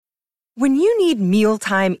When you need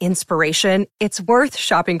mealtime inspiration, it's worth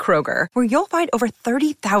shopping Kroger, where you'll find over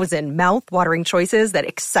 30,000 mouth-watering choices that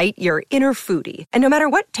excite your inner foodie. And no matter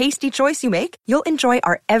what tasty choice you make, you'll enjoy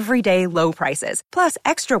our everyday low prices, plus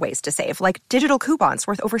extra ways to save, like digital coupons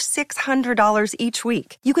worth over $600 each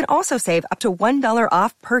week. You can also save up to $1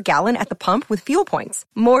 off per gallon at the pump with fuel points.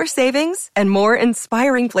 More savings and more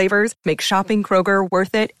inspiring flavors make shopping Kroger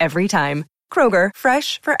worth it every time. Kroger,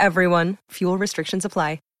 fresh for everyone. Fuel restrictions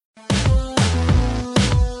apply.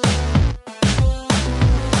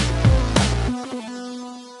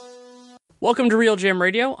 Welcome to Real Jam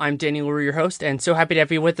Radio. I'm Danny Lurie, your host, and so happy to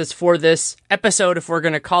have you with us for this episode, if we're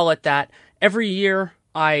going to call it that. Every year,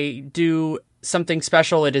 I do something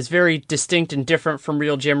special. It is very distinct and different from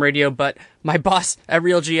Real Jam Radio, but my boss at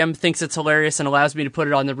Real GM thinks it's hilarious and allows me to put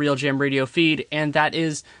it on the Real Jam Radio feed, and that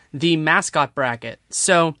is the Mascot bracket.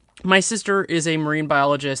 So, my sister is a marine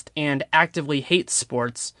biologist and actively hates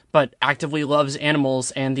sports, but actively loves animals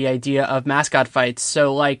and the idea of mascot fights.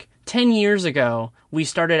 So, 10 years ago, we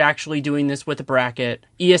started actually doing this with a bracket.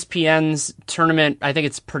 ESPN's tournament, I think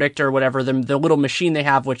it's Predictor or whatever, the little machine they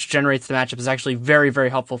have which generates the matchup is actually very, very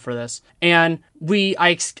helpful for this. And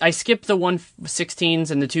I skipped the 1/16s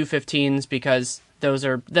and the 2/15s because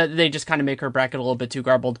they just kind of make her bracket a little bit too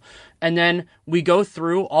garbled. And then we go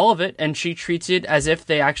through all of it, and she treats it as if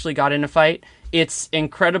they actually got in a fight. It's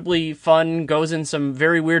incredibly fun, goes in some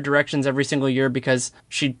very weird directions every single year because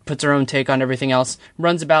she puts her own take on everything else.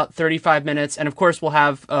 Runs about 35 minutes, and of course we'll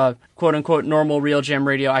have quote-unquote normal Real Jam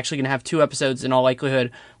Radio. Actually going to have 2 episodes in all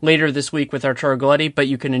likelihood later this week with Arturo Galletti, but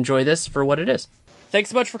you can enjoy this for what it is.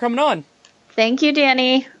 Thanks so much for coming on. Thank you,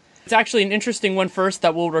 Danny. It's actually an interesting one first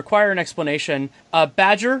that will require an explanation. A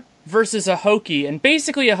badger versus a hokie, and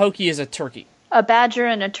basically a hokie is a turkey. A badger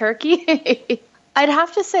and a turkey? I'd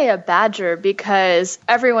have to say a badger because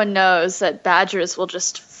everyone knows that badgers will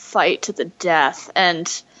just fight to the death,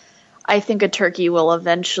 and I think a turkey will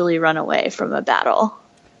eventually run away from a battle.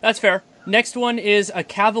 That's fair. Next one is a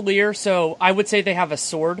cavalier, so I would say they have a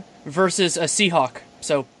sword, versus a seahawk.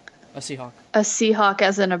 So, a seahawk. A seahawk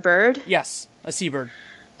as in a bird? Yes, a seabird,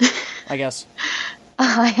 I guess.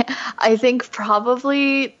 I think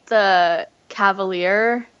probably the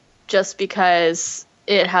cavalier, just because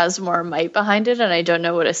it has more might behind it, and I don't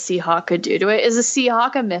know what a seahawk could do to it. Is a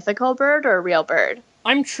seahawk a mythical bird or a real bird?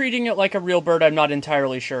 I'm treating it like a real bird. I'm not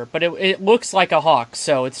entirely sure, but it looks like a hawk,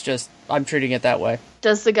 so it's just, I'm treating it that way.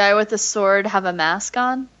 Does the guy with the sword have a mask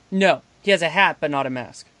on? No, he has a hat, but not a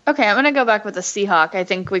mask. Okay, I'm going to go back with the seahawk. I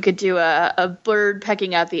think we could do a bird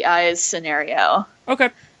pecking out the eyes scenario. Okay.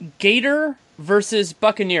 Gator versus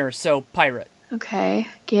buccaneer, so pirate. Okay,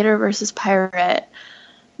 gator versus pirate.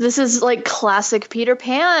 This is like classic Peter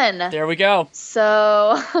Pan. There we go.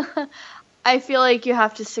 So I feel like you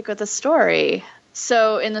have to stick with the story.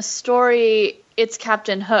 So in the story, it's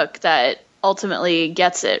Captain Hook that ultimately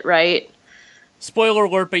gets it, right? Spoiler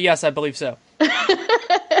alert, but yes, I believe so.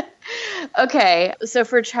 Okay, so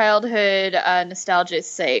for childhood nostalgia's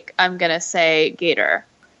sake, I'm going to say gator.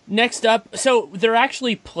 Next up, so they're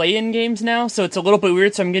actually play-in games now, so it's a little bit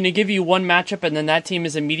weird, so I'm going to give you one matchup, and then that team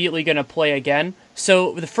is immediately going to play again.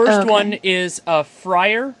 So the first one is a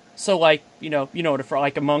friar, so like, you know what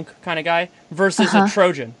like a monk kind of guy, versus a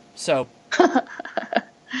Trojan, so.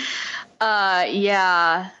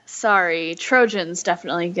 Yeah, sorry, Trojan's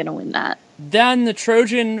definitely going to win that. Then the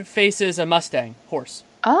Trojan faces a Mustang, horse.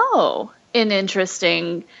 Oh, an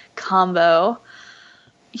interesting combo.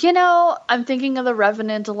 I'm thinking of the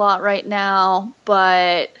Revenant a lot right now,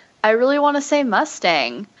 but I really want to say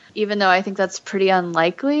Mustang, even though I think that's pretty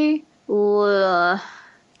unlikely. Ugh.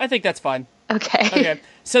 I think that's fine. Okay.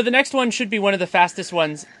 So the next one should be one of the fastest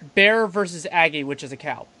ones. Bear versus Aggie, which is a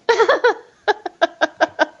cow.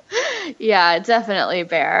 Yeah, definitely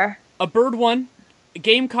bear. A bird one, a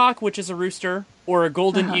gamecock, which is a rooster, or a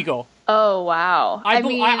golden eagle. Oh, wow.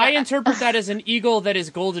 I interpret that as an eagle that is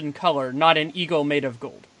golden color, not an eagle made of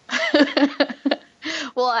gold.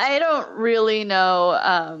 Well, I don't really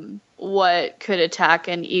know what could attack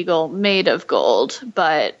an eagle made of gold,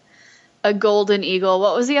 but a golden eagle.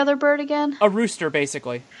 What was the other bird again? A rooster,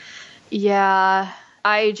 basically. Yeah,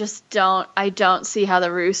 I don't see how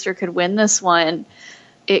the rooster could win this one.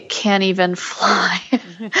 It can't even fly.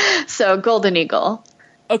 So, golden eagle.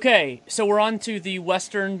 Okay, so we're on to the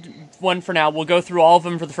Western one for now. We'll go through all of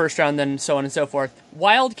them for the first round, then so on and so forth.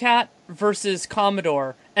 Wildcat versus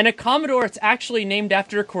Commodore. And a Commodore, it's actually named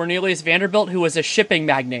after Cornelius Vanderbilt, who was a shipping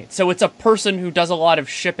magnate. So it's a person who does a lot of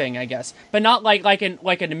shipping, I guess. But not like an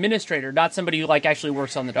administrator, not somebody who actually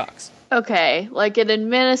works on the docks. Okay, like an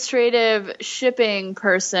administrative shipping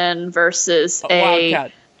person versus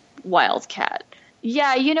a Wildcat.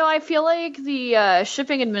 Yeah, I feel like the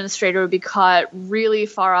shipping administrator would be caught really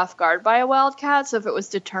far off guard by a wildcat. So if it was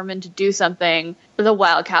determined to do something, the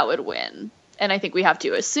wildcat would win. And I think we have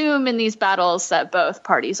to assume in these battles that both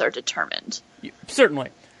parties are determined. Certainly.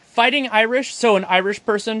 Fighting Irish, so an Irish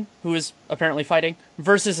person who is apparently fighting,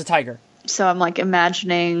 versus a tiger. So I'm like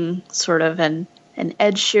imagining sort of an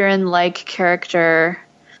Ed Sheeran-like character.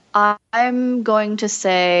 I'm going to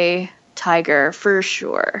say tiger for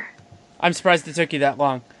sure. I'm surprised it took you that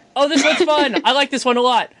long. Oh, this one's fun. I like this one a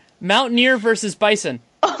lot. Mountaineer versus bison.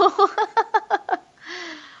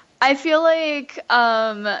 I feel like,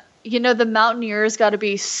 the mountaineers got to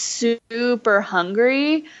be super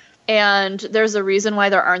hungry, and there's a reason why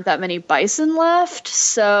there aren't that many bison left.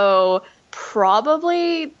 So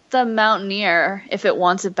probably the mountaineer, if it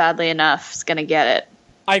wants it badly enough, is going to get it.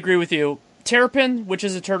 I agree with you. Terrapin, which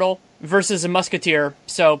is a turtle, versus a musketeer.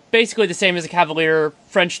 So basically the same as a cavalier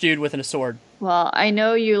French dude with a sword. Well, I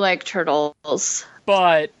know you like turtles.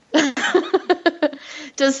 But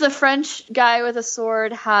does the French guy with a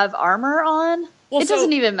sword have armor on? Well, it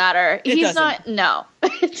doesn't even matter. He's not. No,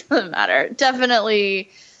 it doesn't matter. Definitely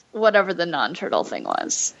whatever the non-turtle thing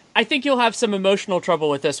was. I think you'll have some emotional trouble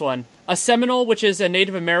with this one. A Seminole, which is a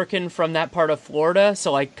Native American from that part of Florida,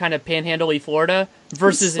 so like kind of panhandle-y Florida,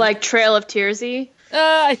 versus... It's like Trail of Tears-y?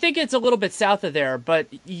 I think it's a little bit south of there, but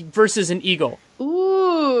versus an eagle.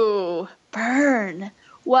 Ooh, burn.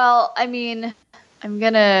 Well, I mean, I'm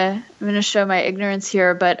gonna show my ignorance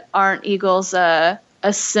here, but aren't eagles a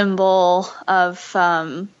symbol of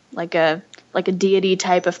like a deity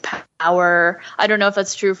type of power? I don't know if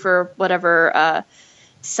that's true for whatever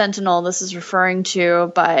sentinel this is referring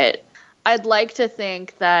to, but I'd like to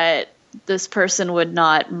think that this person would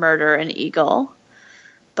not murder an eagle,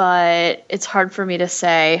 but it's hard for me to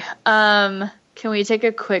say. Can we take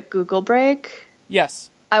a quick Google break?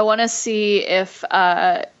 Yes. I want to see if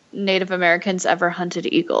Native Americans ever hunted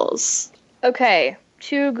eagles. Okay,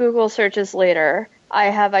 2 Google searches later, I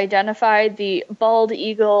have identified the bald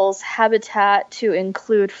eagle's habitat to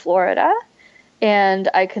include Florida. And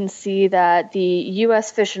I can see that the U.S.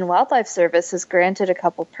 Fish and Wildlife Service has granted a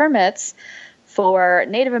couple permits for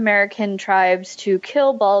Native American tribes to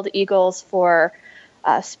kill bald eagles for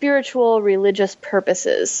spiritual, religious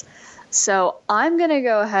purposes. So I'm going to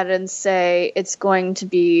go ahead and say it's going to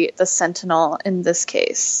be the sentinel in this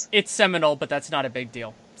case. It's Seminole, but that's not a big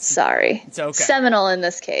deal. Sorry. It's okay. Seminole in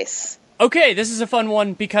this case. Okay, this is a fun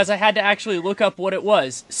one because I had to actually look up what it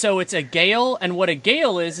was. So it's a Gael, and what a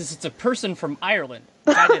Gael is it's a person from Ireland,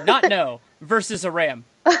 which I did not know, versus a ram.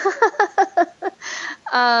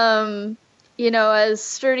 As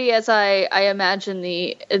sturdy as I imagine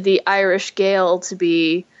the Irish Gael to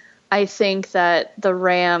be, I think that the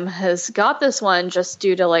ram has got this one just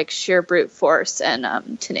due to like sheer brute force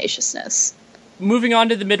and tenaciousness. Moving on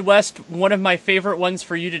to the Midwest, one of my favorite ones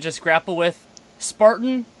for you to just grapple with,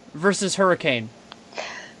 Spartan versus hurricane.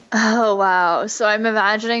 Oh, wow. So I'm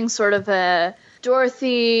imagining sort of a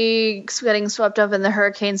Dorothy getting swept up in the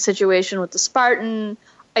hurricane situation with the Spartan.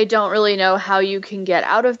 I don't really know how you can get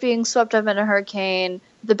out of being swept up in a hurricane.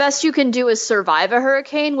 The best you can do is survive a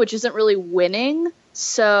hurricane, which isn't really winning.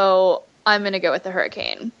 So I'm going to go with the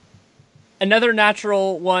hurricane. Another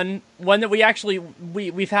natural one that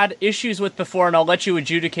we've had issues with before, and I'll let you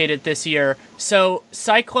adjudicate it this year. So,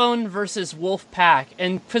 cyclone versus wolf pack.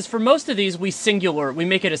 And because for most of these, we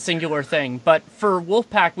make it a singular thing. But for wolf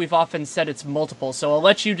pack, we've often said it's multiple. So I'll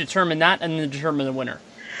let you determine that and then determine the winner.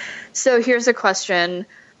 So here's a question.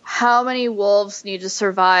 How many wolves need to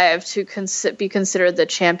survive to be considered the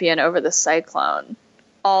champion over the cyclone?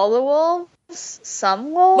 All the wolves?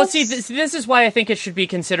 Some wolves? Well, see, this is why I think it should be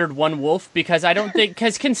considered one wolf, because I don't think,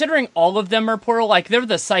 because considering all of them are plural, like, they're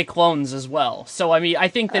the cyclones as well. So, I mean, I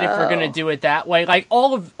think that if we're going to do it that way, like,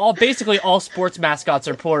 basically all sports mascots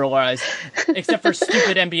are pluralized, except for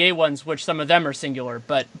stupid NBA ones, which some of them are singular,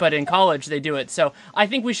 but in college they do it. So, I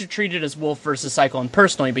think we should treat it as wolf versus cyclone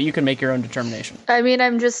personally, but you can make your own determination. I mean,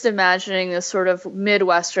 I'm just imagining this sort of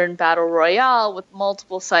Midwestern battle royale with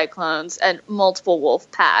multiple cyclones and multiple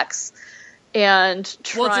wolf packs. And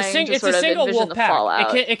trying to sort of envision the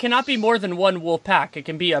fallout. It cannot be more than one wolf pack. It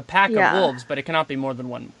can be a pack of wolves, but it cannot be more than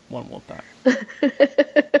one wolf pack.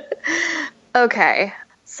 Okay.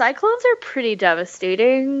 Cyclones are pretty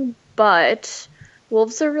devastating, but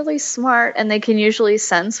wolves are really smart, and they can usually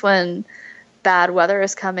sense when bad weather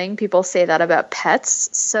is coming. People say that about pets.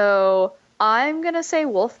 So I'm going to say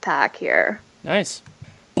wolf pack here. Nice.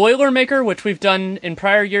 Boilermaker, which we've done in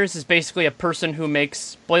prior years, is basically a person who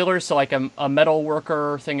makes boilers, so like a metal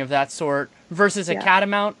worker, thing of that sort, versus a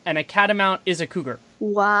catamount, and a catamount is a cougar.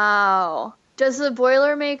 Wow. Does the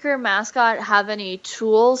Boilermaker mascot have any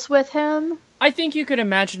tools with him? I think you could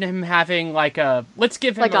imagine him having like a, let's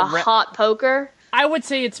give him like a hot poker? I would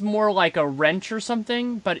say it's more like a wrench or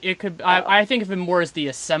something, but it could, I think of him more as the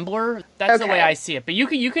assembler. That's the way I see it. But you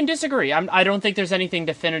can disagree. I don't think there's anything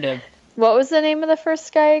definitive. What was the name of the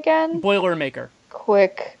first guy again? Boilermaker.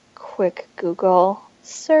 Quick Google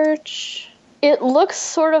search. It looks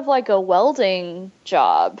sort of like a welding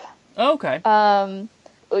job. Oh, okay.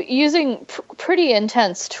 Using pretty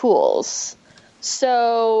intense tools.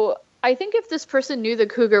 So I think if this person knew the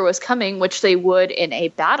cougar was coming, which they would in a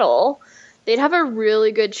battle, they'd have a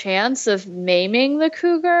really good chance of maiming the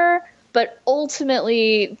cougar. But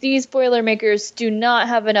ultimately, these Boilermakers do not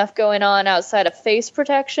have enough going on outside of face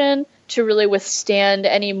protection to really withstand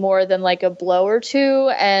any more than like a blow or two.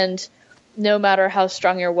 And no matter how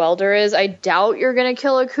strong your welder is, I doubt you're going to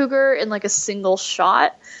kill a cougar in like a single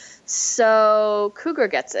shot. So cougar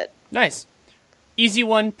gets it. Nice. Easy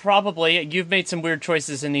one, probably. You've made some weird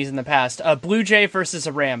choices in these in the past. A blue jay versus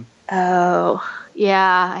a ram. Oh,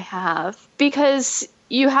 yeah, I have. Because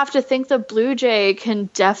you have to think the blue jay can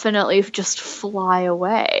definitely just fly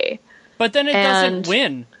away. But then it doesn't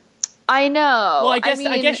win. I know. Well, I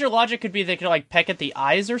guess your logic could be they could like peck at the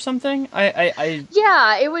eyes or something.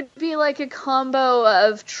 Yeah, it would be like a combo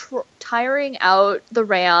of tiring out the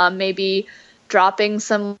ram, maybe dropping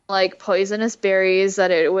some like poisonous berries that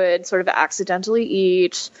it would sort of accidentally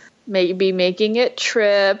eat, maybe making it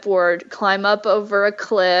trip or climb up over a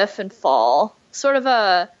cliff and fall. Sort of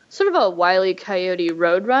a Wile E. Coyote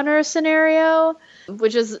Roadrunner scenario,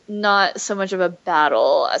 which is not so much of a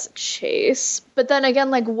battle as a chase. But then again,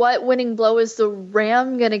 like, what winning blow is the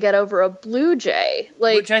ram going to get over a blue jay?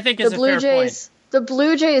 Like, which I think is a fair point. The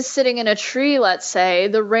blue jay is sitting in a tree, let's say.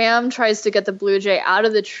 The ram tries to get the blue jay out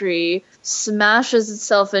of the tree, smashes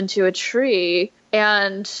itself into a tree,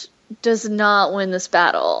 and does not win this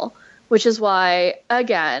battle. Which is why,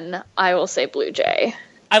 again, I will say blue jay.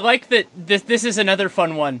 I like that this is another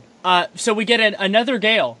fun one. So we get another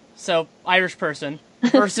Gale, so Irish person,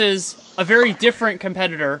 versus a very different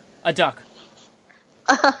competitor, a duck.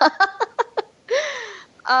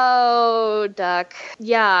 Oh, duck.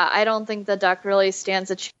 Yeah, I don't think the duck really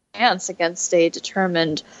stands a chance against a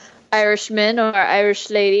determined Irishman or Irish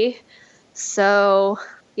lady. So,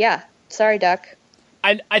 yeah, sorry, duck.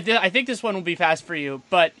 I think this one will be fast for you,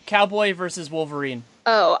 but cowboy versus Wolverine.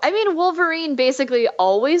 Oh, I mean, Wolverine basically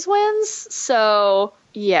always wins, so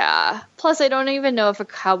yeah. Plus, I don't even know if a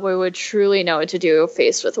cowboy would truly know what to do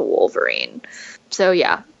faced with a Wolverine. So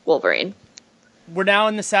yeah, Wolverine. We're now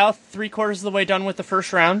in the South, 3/4 of the way done with the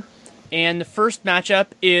first round, and the first matchup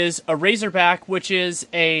is a Razorback, which is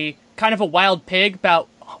a kind of a wild pig, about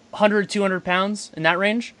 100, 200 pounds, in that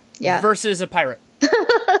range, versus a pirate.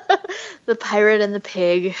 The pirate and the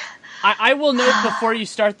pig. I will note before you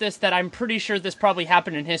start this that I'm pretty sure this probably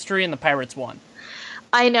happened in history and the pirates won.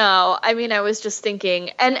 I know. I mean, I was just thinking.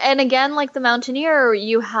 And again, like the Mountaineer,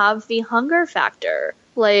 you have the hunger factor.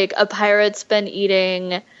 Like, a pirate's been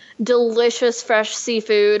eating delicious fresh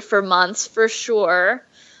seafood for months, for sure.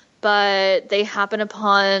 But they happen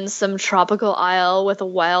upon some tropical isle with a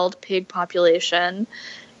wild pig population.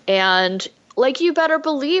 And, like, you better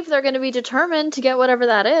believe they're going to be determined to get whatever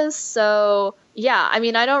that is. So, yeah, I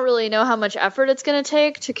mean, I don't really know how much effort it's going to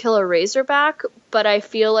take to kill a Razorback. But I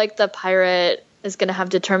feel like the pirate is going to have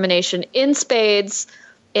determination in spades,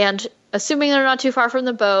 and assuming they're not too far from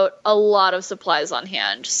the boat, a lot of supplies on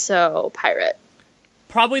hand. So, pirate.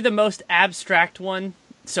 Probably the most abstract one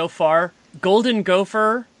so far. Golden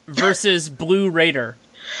Gopher versus Blue Raider.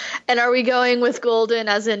 And are we going with golden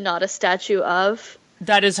as in not a statue of?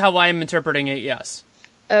 That is how I am interpreting it, yes.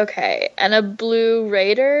 Okay, and a Blue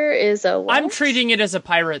Raider is a what? I'm treating it as a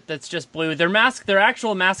pirate that's just blue. Their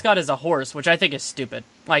actual mascot is a horse, which I think is stupid.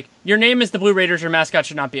 Like, your name is the Blue Raiders, your mascot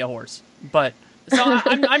should not be a horse. But, so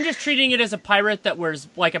I'm just treating it as a pirate that wears,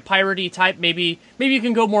 like, a piratey type. Maybe you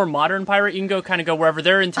can go more modern pirate. You can go wherever.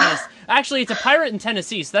 They're in Tennessee. Actually, it's a pirate in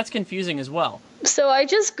Tennessee, so that's confusing as well. So I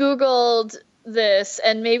just Googled this,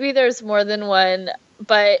 and maybe there's more than one,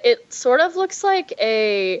 but it sort of looks like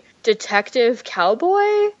a detective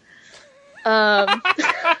cowboy. And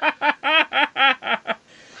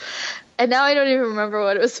now I don't even remember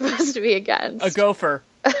what it was supposed to be against. A gopher.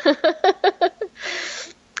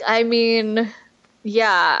 I mean,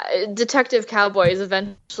 yeah, detective cowboy is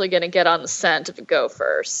eventually going to get on the scent of a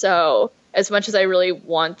gopher. So as much as I really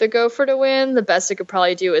want the gopher to win, the best I could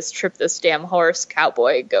probably do is trip this damn horse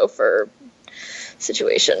cowboy gopher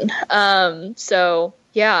situation. So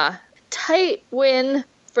yeah, tight win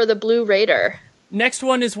for the Blue Raider. Next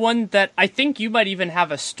one is one that I think you might even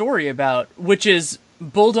have a story about, which is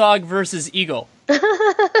Bulldog versus eagle.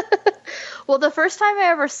 Well, the first time I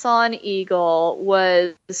ever saw an eagle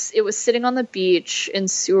was sitting on the beach in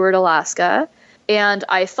Seward, Alaska, and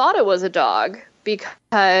I thought it was a dog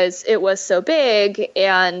because it was so big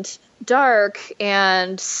and dark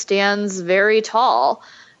and stands very tall.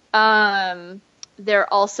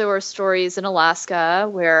 There also are stories in Alaska,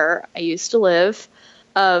 where I used to live,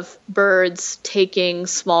 of birds taking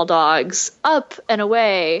small dogs up and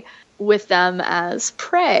away with them as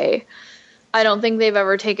prey. I don't think they've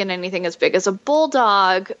ever taken anything as big as a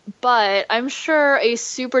bulldog, but I'm sure a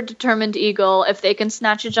super determined eagle, if they can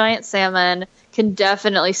snatch a giant salmon, can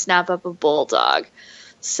definitely snap up a bulldog.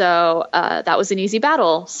 So that was an easy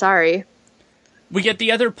battle. Sorry. We get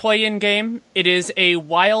the other play-in game. It is a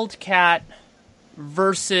wildcat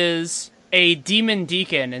versus a demon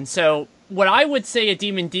deacon. And so what I would say a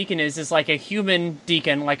demon deacon is like a human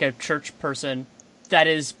deacon, like a church person that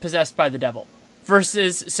is possessed by the devil.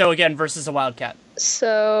 Versus a wildcat.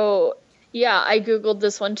 So, yeah, I Googled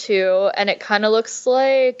this one too, and it kind of looks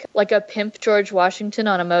like a pimp George Washington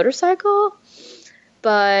on a motorcycle.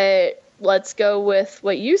 But let's go with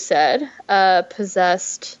what you said, a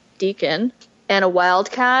possessed deacon and a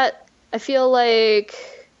wildcat. I feel like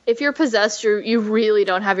if you're possessed, you really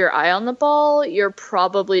don't have your eye on the ball. You're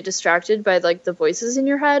probably distracted by like the voices in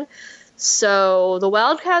your head. So the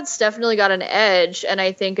wildcat's definitely got an edge, and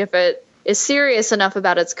I think if it is serious enough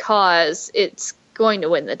about its cause, it's going to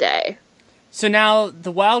win the day. So now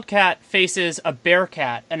the wildcat faces a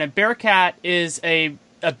bearcat, and a bearcat is a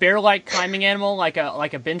bear-like climbing animal, like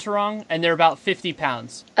a binturong, and they're about 50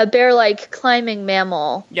 pounds. A bear-like climbing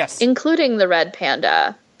mammal. Yes. Including the red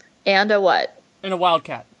panda. And a what? And a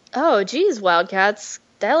wildcat. Oh, geez, wildcats.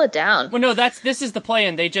 Dial it down. Well, no, this is the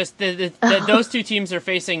play-in. They just those two teams are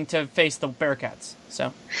facing to face the bearcats.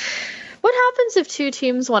 So. What happens if two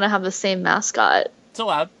teams want to have the same mascot? It's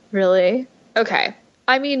allowed. Really? Okay.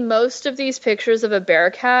 I mean, most of these pictures of a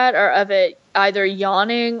bearcat are of it either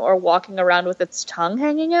yawning or walking around with its tongue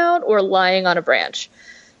hanging out or lying on a branch.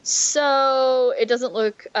 So it doesn't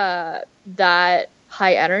look that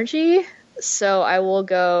high energy. So I will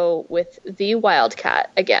go with the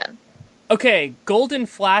wildcat again. Okay, Golden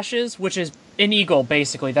Flashes, which is an eagle,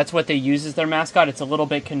 basically. That's what they use as their mascot. It's a little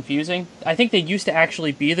bit confusing. I think they used to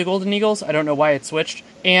actually be the Golden Eagles. I don't know why it switched.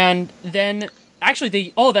 And then,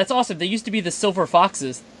 actually, that's awesome. They used to be the Silver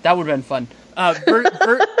Foxes. That would have been fun.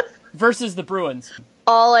 Versus the Bruins.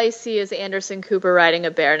 All I see is Anderson Cooper riding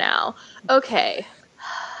a bear now. Okay.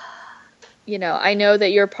 You know, I know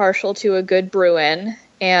that you're partial to a good Bruin,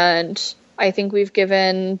 and I think we've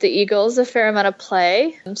given the Eagles a fair amount of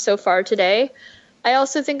play so far today. I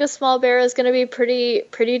also think a small bear is going to be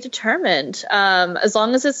pretty determined. As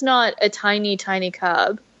long as it's not a tiny, tiny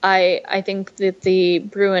cub, I think that the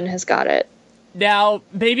Bruin has got it. Now,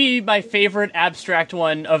 maybe my favorite abstract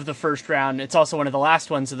one of the first round, it's also one of the last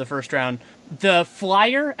ones of the first round, the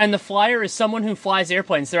Flyer, and the Flyer is someone who flies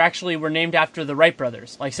airplanes. They actually were named after the Wright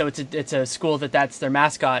brothers. Like, so it's a school that's their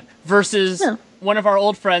mascot. Versus one of our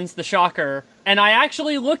old friends, the Shocker. And I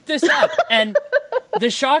actually looked this up, and the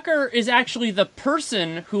Shocker is actually the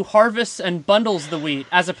person who harvests and bundles the wheat,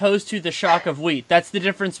 as opposed to the shock of wheat. That's the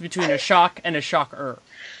difference between a shock and a shocker.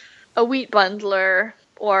 A wheat bundler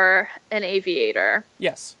or an aviator.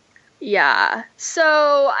 Yes. Yeah.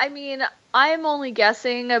 So, I mean, I'm only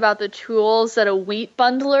guessing about the tools that a wheat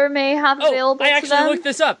bundler may have available to them. I actually looked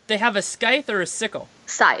this up. They have a scythe or a sickle.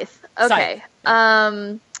 Scythe. Okay.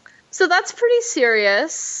 Scythe. So that's pretty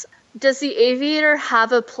serious. Does the aviator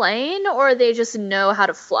have a plane, or they just know how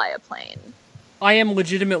to fly a plane? I am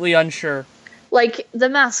legitimately unsure. Like, the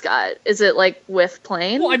mascot, is it, like, with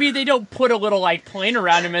plane? Well, I mean, they don't put a little, like, plane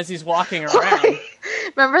around him as he's walking around.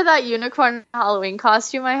 Remember that unicorn Halloween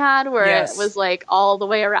costume I had where it was, like, all the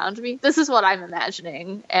way around me? This is what I'm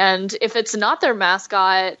imagining. And if it's not their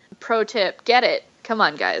mascot, pro tip, get it. Come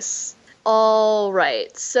on, guys. All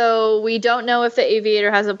right. So we don't know if the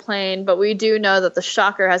aviator has a plane, but we do know that the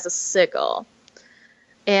Shocker has a sickle.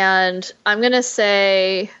 And I'm going to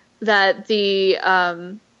say that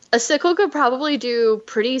a sickle could probably do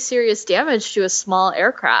pretty serious damage to a small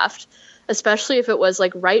aircraft, especially if it was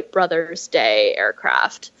like Wright Brothers Day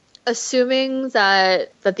aircraft. Assuming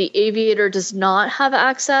that the aviator does not have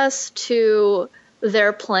access to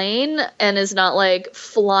their plane and is not like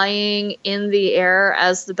flying in the air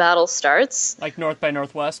as the battle starts. Like North by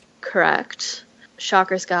Northwest? Correct.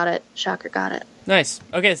 Shocker's got it. Shocker got it. Nice.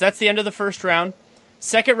 Okay, so that's the end of the first round.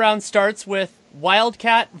 Second round starts with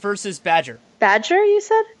Wildcat versus Badger. Badger, you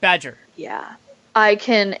said? Badger. Yeah. I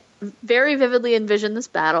can very vividly envision this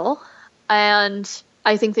battle, and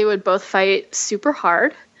I think they would both fight super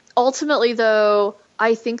hard. Ultimately, though,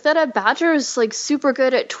 I think that a badger is like super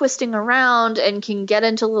good at twisting around and can get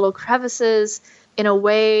into little crevices in a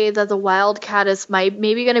way that the wildcat is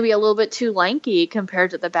maybe going to be a little bit too lanky compared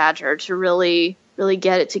to the badger to really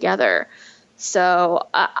get it together. So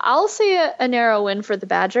I'll say a narrow win for the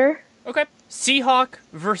badger. Okay. Seahawk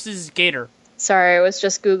versus gator. Sorry, I was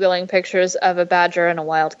just Googling pictures of a badger and a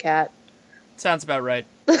wildcat. Sounds about right.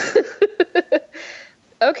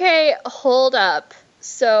 Okay, hold up.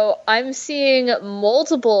 So I'm seeing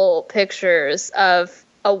multiple pictures of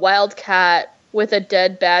a wildcat with a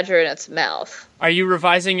dead badger in its mouth. Are you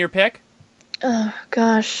revising your pick? Oh,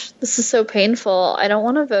 gosh, this is so painful. I don't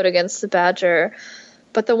want to vote against the badger.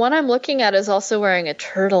 But the one I'm looking at is also wearing a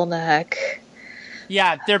turtleneck.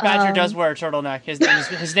 Yeah, their badger does wear a turtleneck.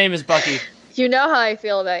 His name is Bucky. You know how I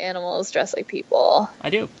feel about animals dressed like people. I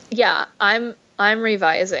do. Yeah, I'm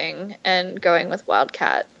revising and going with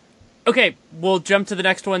wildcat. Okay, we'll jump to the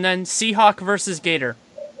next one then. Seahawk versus gator.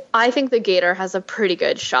 I think the gator has a pretty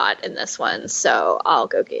good shot in this one, so I'll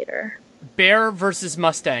go gator. Bear versus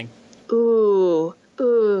Mustang. Ooh,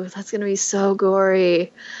 that's gonna be so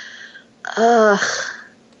gory. Ugh.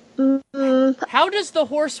 How does the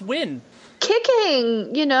horse win?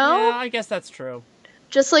 Kicking, you know? Yeah, I guess that's true.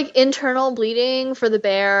 Just like internal bleeding for the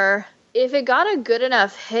bear. If it got a good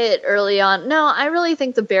enough hit early on, no, I really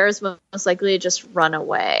think the bear is most likely to just run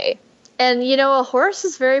away. And, you know, a horse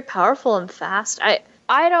is very powerful and fast.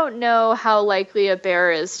 I don't know how likely a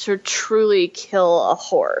bear is to truly kill a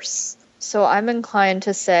horse. So I'm inclined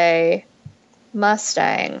to say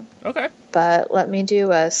Mustang. Okay. But let me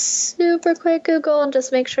do a super quick Google and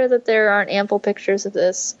just make sure that there aren't ample pictures of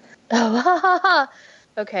this. Oh, ha ha ha.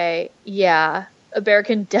 Okay, yeah. A bear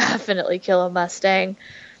can definitely kill a Mustang.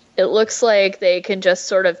 It looks like they can just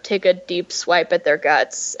sort of take a deep swipe at their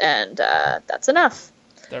guts, and that's enough.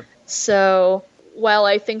 There. So while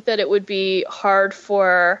I think that it would be hard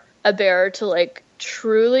for a bear to, like,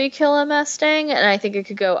 truly kill a Mustang, and I think it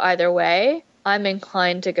could go either way, I'm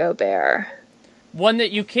inclined to go bear. One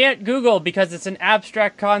that you can't Google because it's an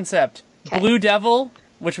abstract concept. Okay. Blue Devil,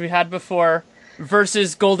 which we had before,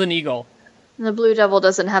 versus Golden Eagle. The Blue Devil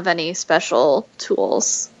doesn't have any special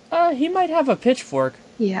tools. He might have a pitchfork.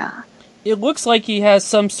 Yeah. It looks like he has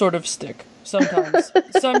some sort of stick. Sometimes.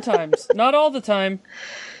 Sometimes. Not all the time.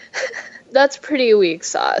 That's pretty weak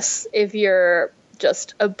sauce if you're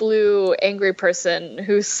just a blue angry person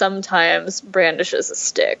who sometimes brandishes a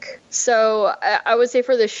stick. So I would say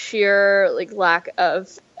for the sheer lack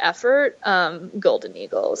of effort, Golden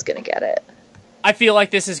Eagle is going to get it. I feel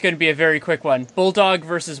like this is going to be a very quick one. Bulldog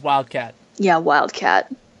versus Wildcat. Yeah,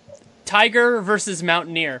 Wildcat. Tiger versus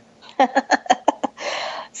Mountaineer.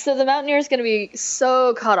 So the Mountaineer is going to be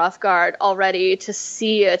so caught off guard already to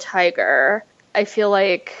see a tiger. I feel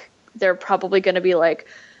like they're probably going to be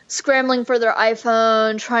scrambling for their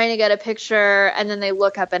iPhone, trying to get a picture, and then they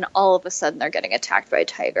look up and all of a sudden they're getting attacked by a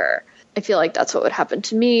tiger. I feel like that's what would happen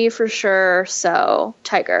to me for sure, so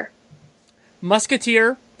tiger.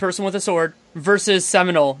 Musketeer, person with a sword, versus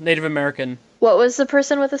Seminole, Native American. What was the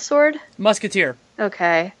person with a sword? Musketeer.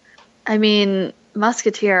 Okay. I mean,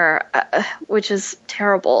 Musketeer, which is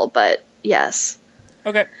terrible, but yes.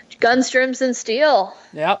 Okay. Guns, germs, and steel.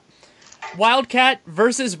 Yep. Wildcat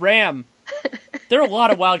versus Ram. There are a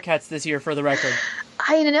lot of Wildcats this year, for the record.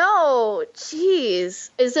 I know. Jeez.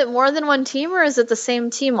 Is it more than one team, or is it the same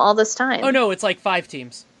team all this time? Oh, no, it's 5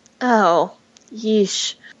 teams. Oh,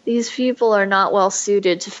 yeesh. These people are not well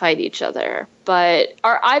suited to fight each other. But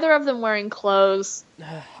are either of them wearing clothes?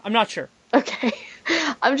 I'm not sure. Okay.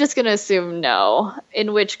 I'm just going to assume no.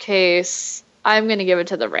 In which case, I'm going to give it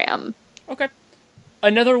to the Ram. Okay.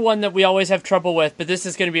 Another one that we always have trouble with, but this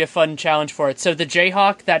is going to be a fun challenge for it. So the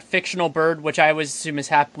Jayhawk, that fictional bird, which I always assume is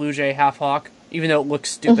half blue jay, half hawk, even though it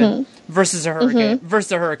looks stupid, versus a hurricane.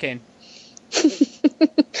 Versus a hurricane.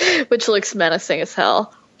 Which looks menacing as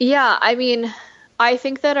hell. Yeah, I mean, I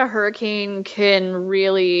think that a hurricane can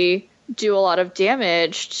really do a lot of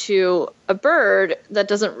damage to a bird that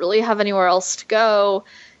doesn't really have anywhere else to go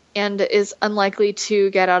and is unlikely to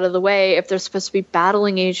get out of the way if they're supposed to be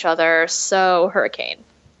battling each other. So, hurricane.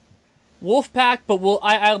 Wolf pack, but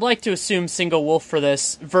I'd like to assume single wolf for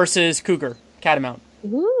this, versus cougar, catamount.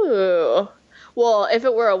 Ooh. Well, if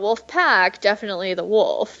it were a wolf pack, definitely the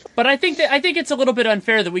wolf. But I think it's a little bit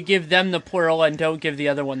unfair that we give them the plural and don't give the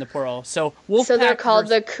other one the plural. So wolf So pack they're called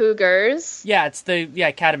the cougars? Yeah, it's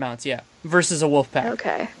catamounts, yeah. Versus a wolf pack.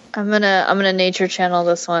 Okay. I'm gonna nature channel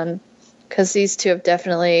this one, because these two have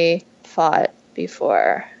definitely fought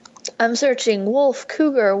before. I'm searching wolf,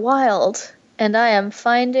 cougar, wild, and I am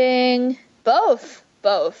finding both.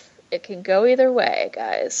 Both. It can go either way,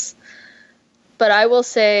 guys. But I will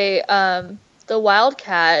say, The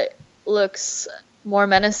Wildcat looks more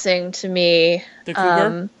menacing to me. The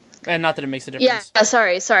cougar? And not that it makes a difference. Yeah,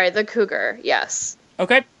 sorry. The cougar, yes.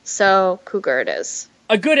 Okay. So, cougar it is.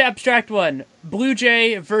 A good abstract one. Blue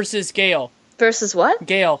Jay versus Gale. Versus what?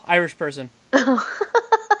 Gale, Irish person.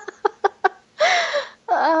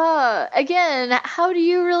 Again, how do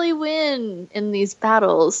you really win in these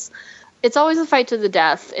battles? It's always a fight to the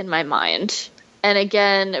death in my mind. And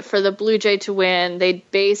again, for the Blue Jay to win, they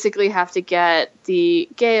basically have to get the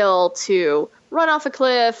Gale to run off a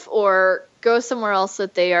cliff or go somewhere else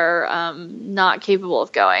that they are not capable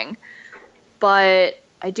of going. But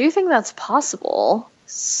I do think that's possible.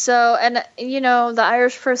 So, and, the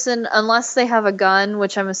Irish person, unless they have a gun,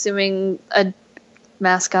 which I'm assuming a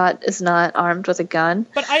mascot is not armed with a gun.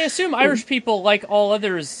 But I assume Irish people, like all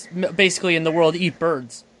others basically in the world, eat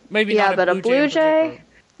birds. Maybe not a Blue Jay?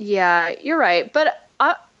 Yeah, you're right. But,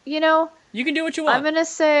 you can do what you want. I'm going to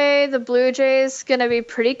say the Blue Jay's going to be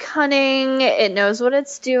pretty cunning. It knows what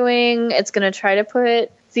it's doing. It's going to try to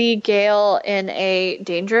put the Gale in a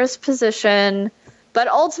dangerous position. But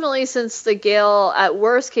ultimately, since the Gale, at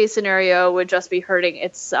worst case scenario, would just be hurting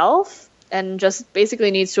itself and just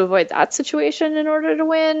basically needs to avoid that situation in order to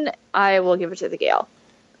win, I will give it to the Gale.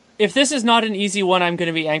 If this is not an easy one, I'm going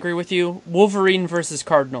to be angry with you. Wolverine versus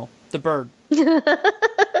Cardinal, the bird.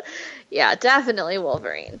 Yeah, definitely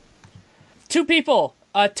Wolverine. Two people.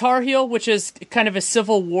 Tar Heel, which is kind of a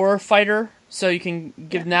Civil War fighter, so you can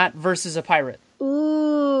give them that, versus a pirate.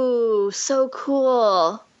 Ooh, so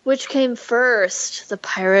cool. Which came first, the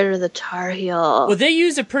pirate or the Tar Heel? Well, they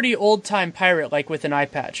use a pretty old-time pirate, like with an eye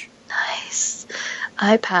patch. Nice.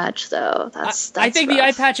 Eye patch, though. That's I think rough. the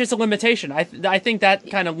eye patch is a limitation. I think that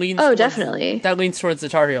kind of leans. Definitely. That leans towards the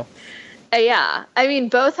Tar Heel. Yeah, I mean,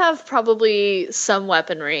 both have probably some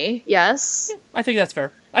weaponry. Yes. Yeah, I think that's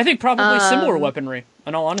fair. I think probably similar weaponry,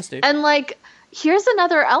 in all honesty. And here's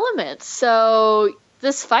another element. So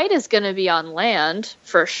this fight is going to be on land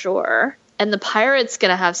for sure. And the pirate's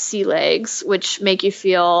going to have sea legs, which make you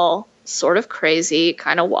feel sort of crazy,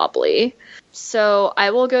 kind of wobbly. So I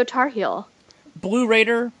will go Tar Heel. Blue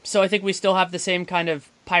Raider, so I think we still have the same kind of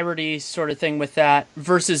piratey sort of thing with that,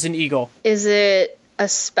 versus an eagle. Is it a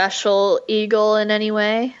special eagle in any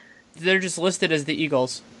way? They're just listed as the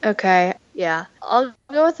eagles. Okay, yeah. I'll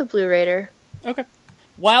go with the Blue Raider. Okay.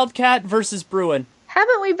 Wildcat versus Bruin.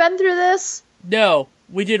 Haven't we been through this? No.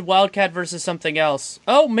 We did Wildcat versus something else.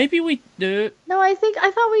 Oh, maybe we did. No, I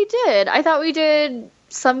thought we did. I thought we did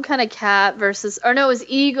some kind of cat versus... Or no, it was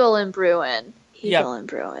Eagle and Bruin. Eagle and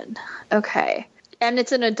Bruin. Okay. And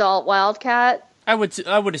it's an adult Wildcat? I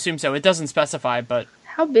would assume so. It doesn't specify, but...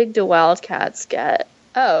 How big do Wildcats get?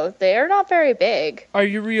 Oh, they're not very big. Are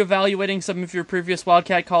you reevaluating some of your previous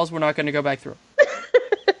Wildcat calls? We're not going to go back through.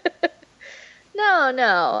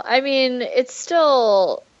 No. I mean, it's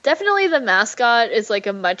still... Definitely the Mascot is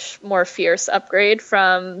a much more fierce upgrade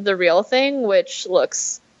from the real thing, which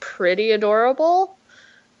looks pretty adorable.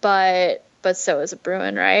 But so is a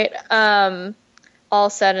Bruin, right? All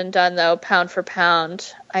said and done, though, pound for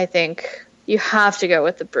pound, I think you have to go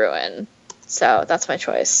with the Bruin. So that's my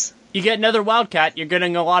choice. You get another Wildcat, you're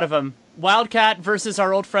getting a lot of them. Wildcat versus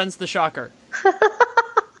our old friends, the Shocker.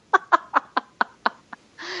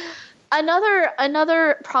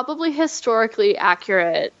 Another probably historically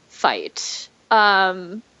accurate fight.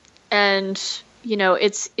 And,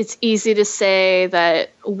 it's easy to say that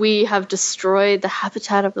we have destroyed the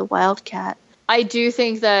habitat of the Wildcat. I do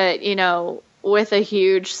think that, with a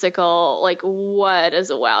huge sickle, what is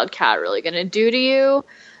a Wildcat really going to do to you?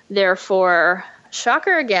 Therefore,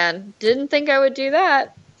 Shocker again. Didn't think I would do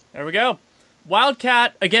that. There we go.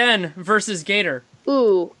 Wildcat again versus Gator.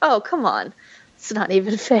 Ooh. Oh, come on. It's not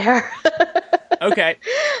even fair. Okay.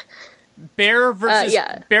 Bear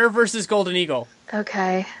versus Golden Eagle.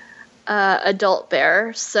 Okay. Adult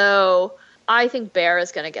bear. So I think bear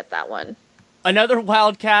is going to get that one. Another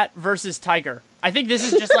Wildcat versus Tiger. I think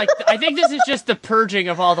this is just the purging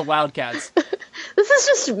of all the Wildcats. This is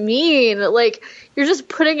just mean. You're just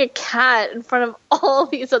putting a cat in front of all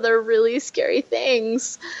these other really scary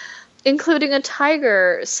things, including a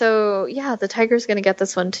tiger. So yeah, the tiger's going to get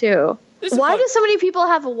this one too. Why do so many people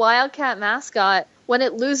have a Wildcat mascot when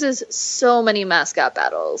it loses so many mascot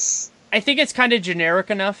battles? I think it's kind of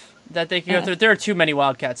generic enough that they can go through. There are too many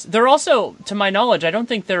Wildcats. There are also, to my knowledge, I don't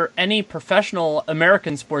think there are any professional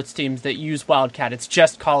American sports teams that use Wildcat. It's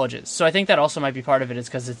just colleges. So I think that also might be part of it, is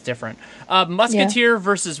because it's different. Musketeer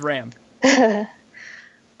versus Ram.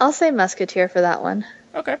 I'll say Musketeer for that one.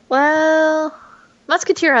 Okay. Well,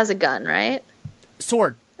 Musketeer has a gun, right?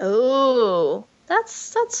 Sword. Oh,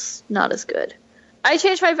 that's not as good. I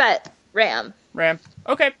changed my bet. Ram.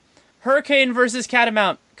 Okay. Hurricane versus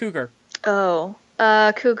Catamount. Cougar. Oh,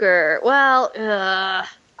 cougar. Well,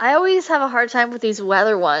 I always have a hard time with these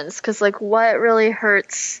weather ones because, like, what really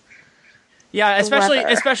hurts? Yeah,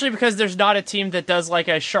 especially because there's not a team that does like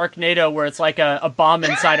a Sharknado where it's like a bomb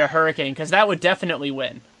inside a hurricane, because that would definitely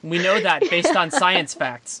win. We know that based on science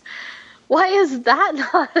facts. Why is that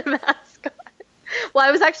not a mascot? Well,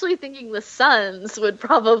 I was actually thinking the Suns would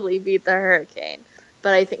probably beat the Hurricane,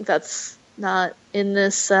 but I think that's not in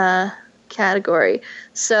this category.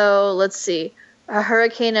 So let's see. A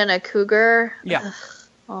Hurricane and a Cougar? Yeah.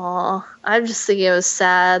 Aw, I'm just thinking of a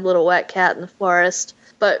sad little wet cat in the forest.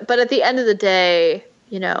 But at the end of the day,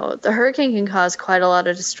 you know, the Hurricane can cause quite a lot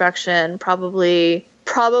of destruction, probably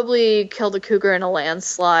kill the Cougar in a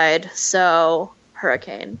landslide, so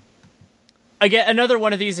Hurricane. Again, another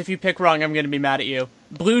one of these, if you pick wrong, I'm going to be mad at you.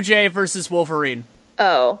 Blue Jay versus Wolverine.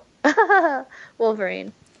 Oh.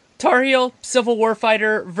 Wolverine. Tar Heel, Civil War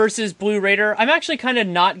Fighter versus Blue Raider. I'm actually kind of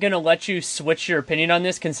not going to let you switch your opinion on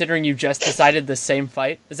this, considering you just decided the same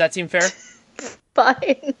fight. Does that seem fair?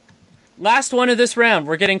 Fine. Last one of this round.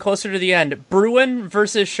 We're getting closer to the end. Bruin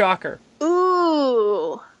versus Shocker.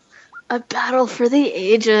 Ooh. A battle for the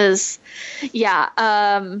ages.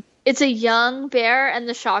 Yeah, it's a young bear, and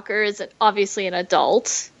the Shocker is obviously an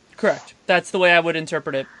adult. Correct. That's the way I would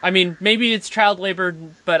interpret it. I mean, maybe it's child labor,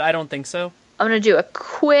 but I don't think so. I'm going to do a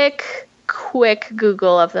quick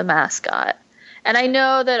Google of the mascot. And I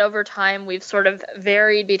know that over time we've sort of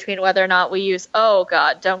varied between whether or not we use, oh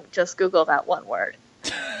God, don't just Google that one word.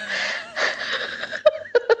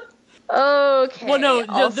 Okay. Well, no.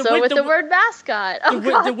 The word mascot.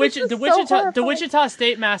 The Wichita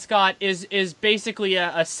State mascot is basically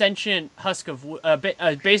a sentient husk of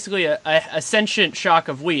basically a sentient shock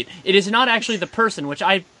of wheat. It is not actually the person, which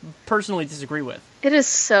I personally disagree with. It is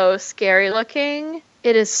so scary looking.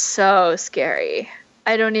 It is so scary.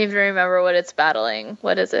 I don't even remember what it's battling.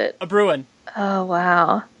 What is it? A Bruin. Oh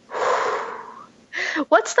wow.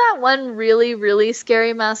 What's that one really, really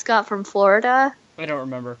scary mascot from Florida? I don't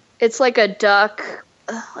remember. It's like a duck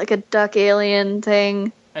alien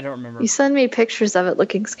thing. I don't remember. You send me pictures of it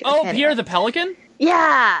looking scary. Oh, Pierre the Pelican?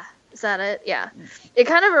 Yeah! Is that it? Yeah. It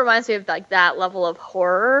kind of reminds me of like that level of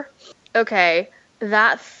horror. Okay,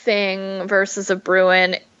 that thing versus a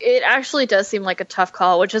Bruin, it actually does seem like a tough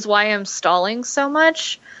call, which is why I'm stalling so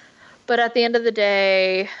much. But at the end of the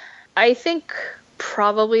day, I think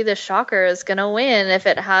probably the Shocker is going to win if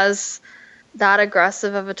it has that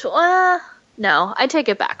aggressive of a tool. No, I take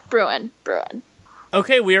it back. Bruin.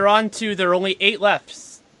 Okay, we are on to, there are only 8 left,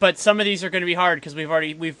 but some of these are going to be hard because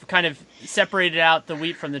we've kind of separated out the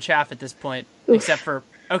wheat from the chaff at this point. Oof. Except for,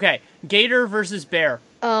 okay, Gator versus Bear.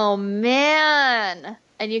 Oh, man.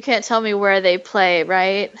 And you can't tell me where they play,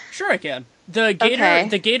 right? Sure I can.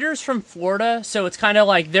 The Gator's from Florida, so it's kind of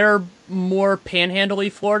like they're more panhandle-y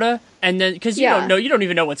Florida, and then because you don't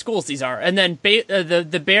even know what schools these are, and then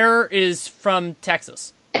the Bear is from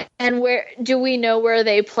Texas. And where do we know where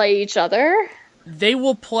they play each other? They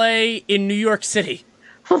will play in New York City.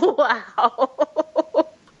 Wow.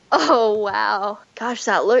 Oh wow. Gosh,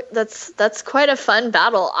 that's quite a fun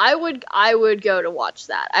battle. I would go to watch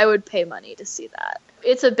that. I would pay money to see that.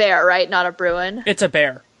 It's a bear, right? Not a Bruin. It's a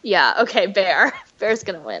bear. Yeah, okay, bear. Bear's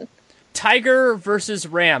going to win. Tiger versus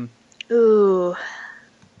Ram. Ooh.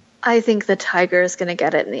 I think the Tiger is going to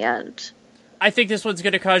get it in the end. I think this one's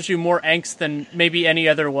going to cause you more angst than maybe any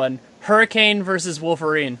other one. Hurricane versus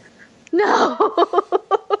Wolverine. No!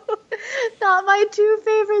 Not my two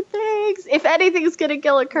favorite things. If anything's going to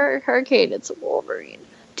kill a Hurricane, it's a Wolverine.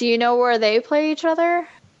 Do you know where they play each other?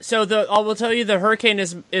 So I will tell you the Hurricane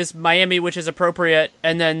is Miami, which is appropriate,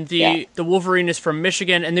 and then the Wolverine is from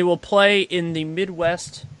Michigan, and they will play in the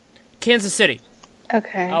Midwest, Kansas City.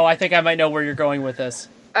 Okay. Oh, I think I might know where you're going with this.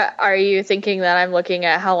 Are you thinking that I'm looking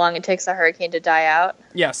at how long it takes a hurricane to die out?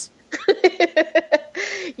 Yes.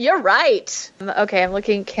 You're right. Okay, I'm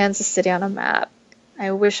looking at Kansas City on a map.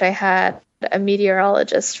 I wish I had a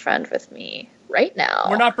meteorologist friend with me right now.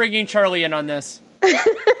 We're not bringing Charlie in on this.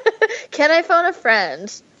 Can I phone a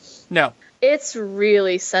friend? No. It's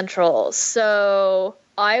really central. So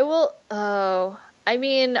I will... Oh, I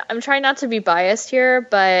mean, I'm trying not to be biased here,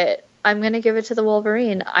 but I'm going to give it to the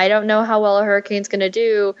Wolverine. I don't know how well a Hurricane's going to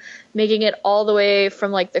do making it all the way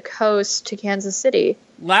from, like, the coast to Kansas City.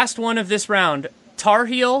 Last one of this round. Tar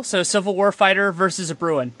Heel, so Civil War Fighter versus a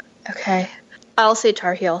Bruin. Okay. I'll say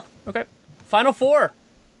Tar Heel. Okay. Final Four.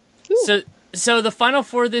 So the Final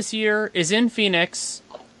Four this year is in Phoenix.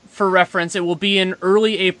 For reference, it will be in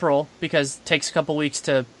early April because it takes a couple weeks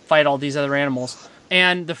to fight all these other animals.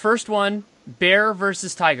 And the first one, Bear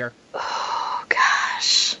versus Tiger. Oh,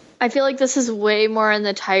 gosh. I feel like this is way more in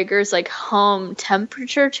the Tigers' like home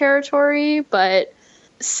temperature territory, but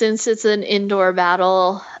since it's an indoor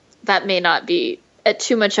battle, that may not be at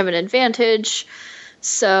too much of an advantage.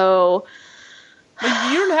 So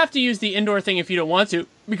But you don't have to use the indoor thing if you don't want to,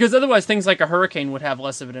 because otherwise things like a hurricane would have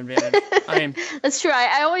less of an advantage. That's true.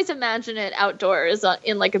 I always imagine it outdoors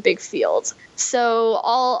in like a big field. So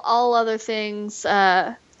all other things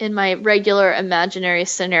in my regular imaginary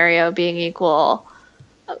scenario being equal,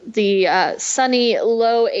 the sunny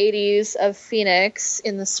low 80s of Phoenix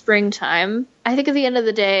in the springtime, I think at the end of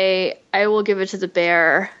the day, I will give it to the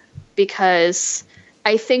Bear, because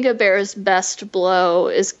I think a Bear's best blow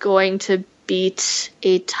is going to beat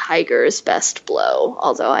a Tiger's best blow,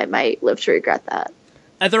 although I might live to regret that.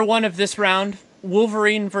 Other one of this round,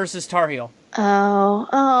 Wolverine versus Tar Heel.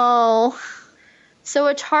 Oh. So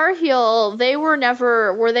a Tar Heel,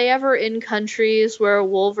 were they ever in countries where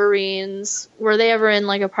Wolverines, were they ever in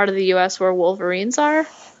like a part of the U.S. where Wolverines are?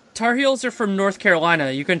 Tar Heels are from North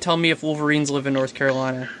Carolina. You can tell me if Wolverines live in North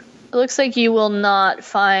Carolina. It looks like you will not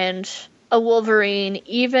find a Wolverine,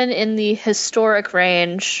 even in the historic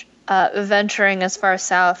range, venturing as far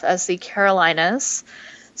south as the Carolinas.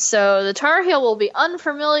 So the Tar Heel will be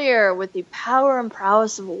unfamiliar with the power and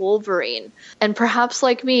prowess of Wolverine, and perhaps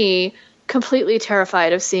like me, completely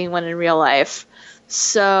terrified of seeing one in real life.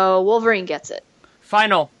 So Wolverine gets it.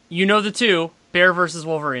 Final. You know the two. Bear versus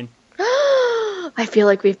Wolverine. I feel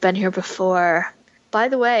like we've been here before. By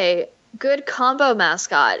the way, good combo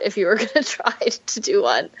mascot if you were going to try to do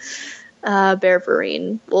one.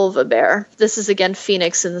 Bear-Verine, Wolva-Bear. This is again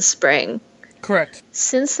Phoenix in the spring. Correct.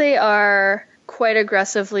 Since they are quite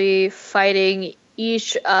aggressively fighting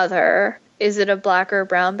each other, is it a black or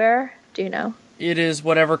brown bear? Do you know? It is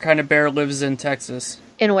whatever kind of bear lives in Texas.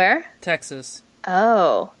 In where? Texas.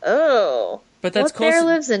 Oh. But that's what close. bear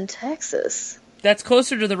lives in Texas? That's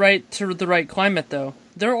closer to the right climate, though.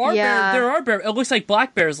 There are bears. It looks like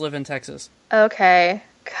black bears live in Texas. Okay.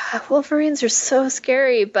 God, Wolverines are so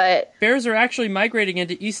scary, but bears are actually migrating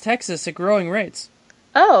into East Texas at growing rates.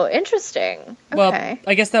 Oh, interesting. Okay. Well,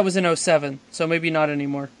 I guess that was in 2007, so maybe not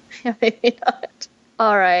anymore. Yeah, maybe not.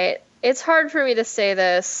 All right. It's hard for me to say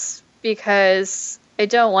this because I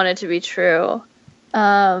don't want it to be true.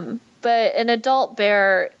 But an adult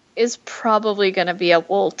bear is probably going to be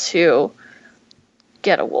able to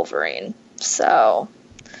get a Wolverine. So,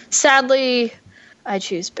 sadly, I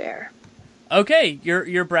choose bear. Okay,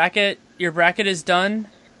 your bracket is done.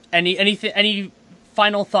 Any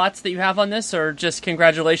final thoughts that you have on this, or just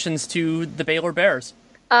congratulations to the Baylor Bears?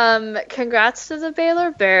 Congrats to the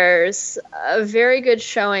Baylor Bears. A very good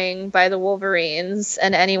showing by the Wolverines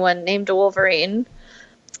and anyone named a Wolverine.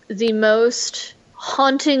 The most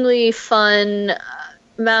hauntingly fun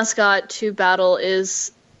mascot to battle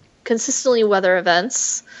is consistently weather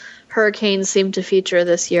events. Hurricanes seem to feature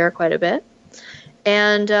this year quite a bit.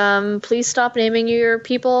 And please stop naming your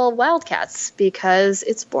people Wildcats, because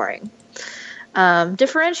it's boring.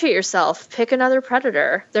 Differentiate yourself. Pick another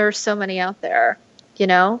predator. There are so many out there. You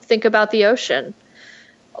know, think about the ocean.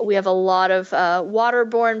 We have a lot of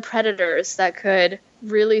waterborne predators that could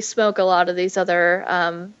really smoke a lot of these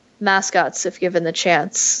other mascots if given the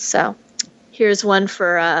chance. So here's one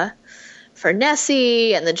for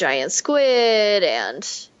Nessie and the giant squid and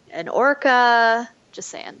an orca. Just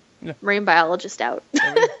saying. Yeah. Marine biologist out.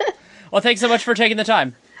 Well, thanks so much for taking the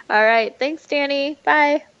time. All right. Thanks, Danny.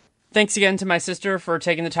 Bye. Thanks again to my sister for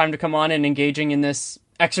taking the time to come on and engaging in this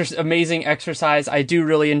amazing exercise. I do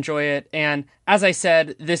really enjoy it. And as I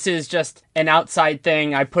said, this is just an outside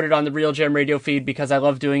thing. I put it on the Real Jam Radio feed because I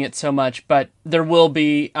love doing it so much. But there will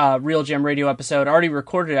be a Real Jam Radio episode already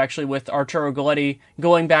recorded, actually, with Arturo Galletti,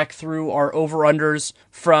 going back through our over-unders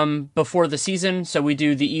from before the season. So we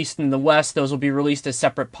do the East and the West. Those will be released as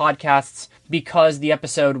separate podcasts because the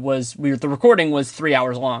the recording was 3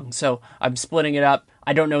 hours long. So I'm splitting it up.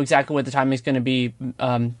 I don't know exactly what the timing is going to be.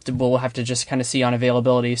 We'll have to just kind of see on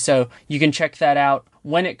availability. So you can check that out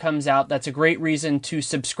when it comes out. That's a great reason to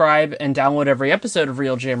subscribe and download every episode of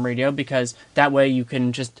Real Jam Radio, because that way you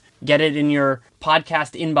can just get it in your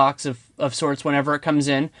podcast inbox of sorts whenever it comes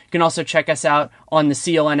in. You can also check us out on the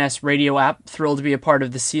CLNS Radio app. Thrilled to be a part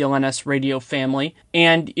of the CLNS Radio family.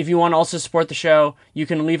 And if you want to also support the show, you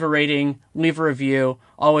can leave a rating, leave a review.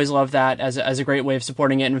 Always love that as a great way of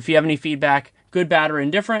supporting it. And if you have any feedback, good, bad, or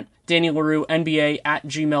indifferent, Danny Leroux, NBA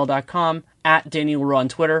 @gmail.com, @Danny Leroux on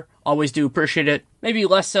Twitter. Always do appreciate it. Maybe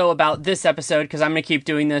less so about this episode, because I'm going to keep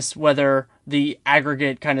doing this whether the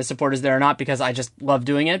aggregate kind of support is there or not, because I just love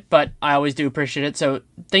doing it, but I always do appreciate it. So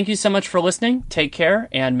thank you so much for listening. Take care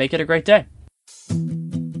and make it a great day.